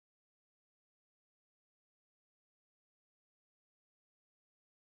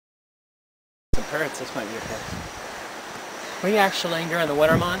hurts. This might be a place. We actually, during the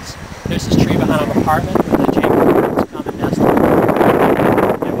winter months, there's this tree behind our apartment where the jayhawks come and nest.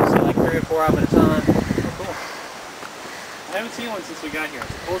 And we see like 3 or 4 of them at a time. Oh, cool. I haven't seen one since we got here.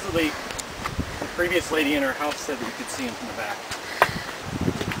 Supposedly, the previous lady in her house said that you could see them from the back.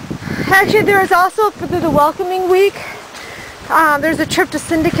 Actually, there is also, for the welcoming week, there's a trip to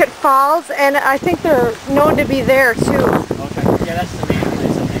Syndicate Falls, and I think they're known to be there too. Okay. Yeah, that's the main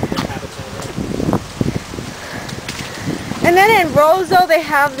place I think that habits over. And then in Roseau, they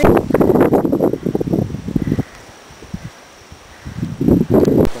have the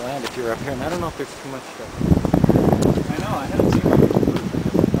land if you're up here, and I don't know if there's too much stuff. I know, I haven't seen one.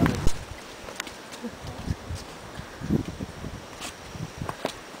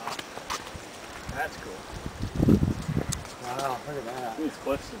 That's cool. Wow, look at that. These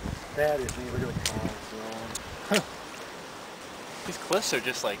cliffs are just... That is neat. Look at the clouds. These cliffs are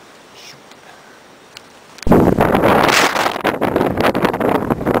just like...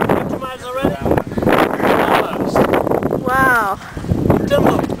 Already? wow. You've done a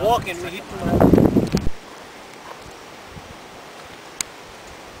little walking. We hit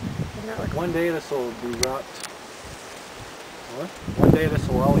Like one day this will erupt. What? One day this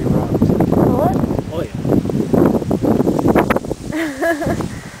will all erupt. What? Oh yeah.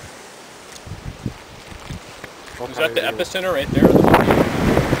 Is that the epicenter right there?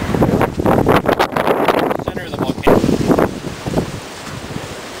 Center of the volcano.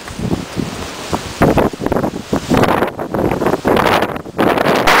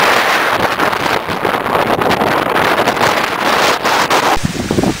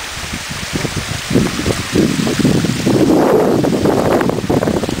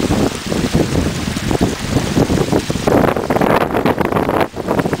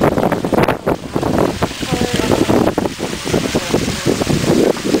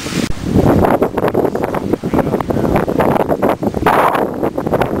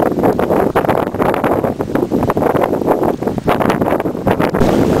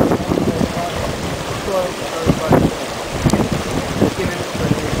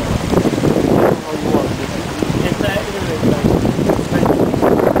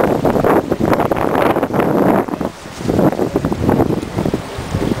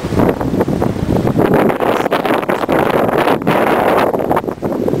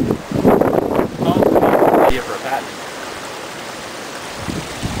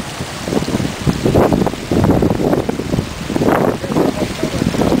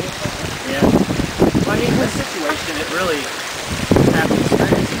 It really happens.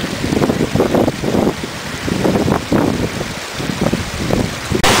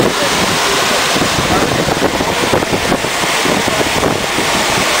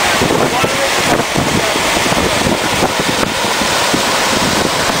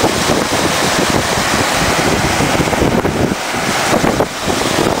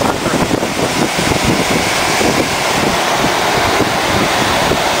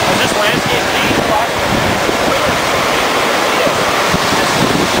 This landscape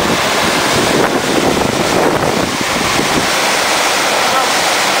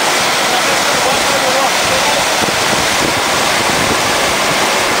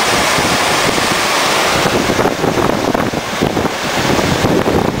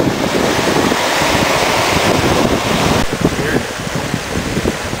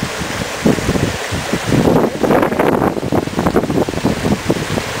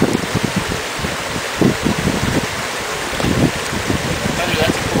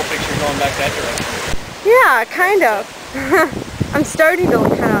back that direction. Yeah, kind of. I'm starting to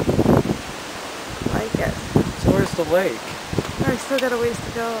kind of like it. So where's the lake? I still got a ways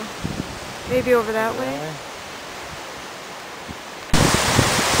to go. Maybe over that way.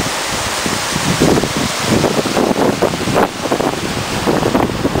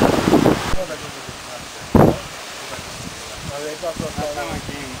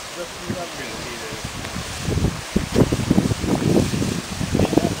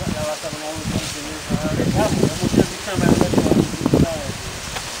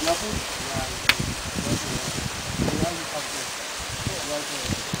 No,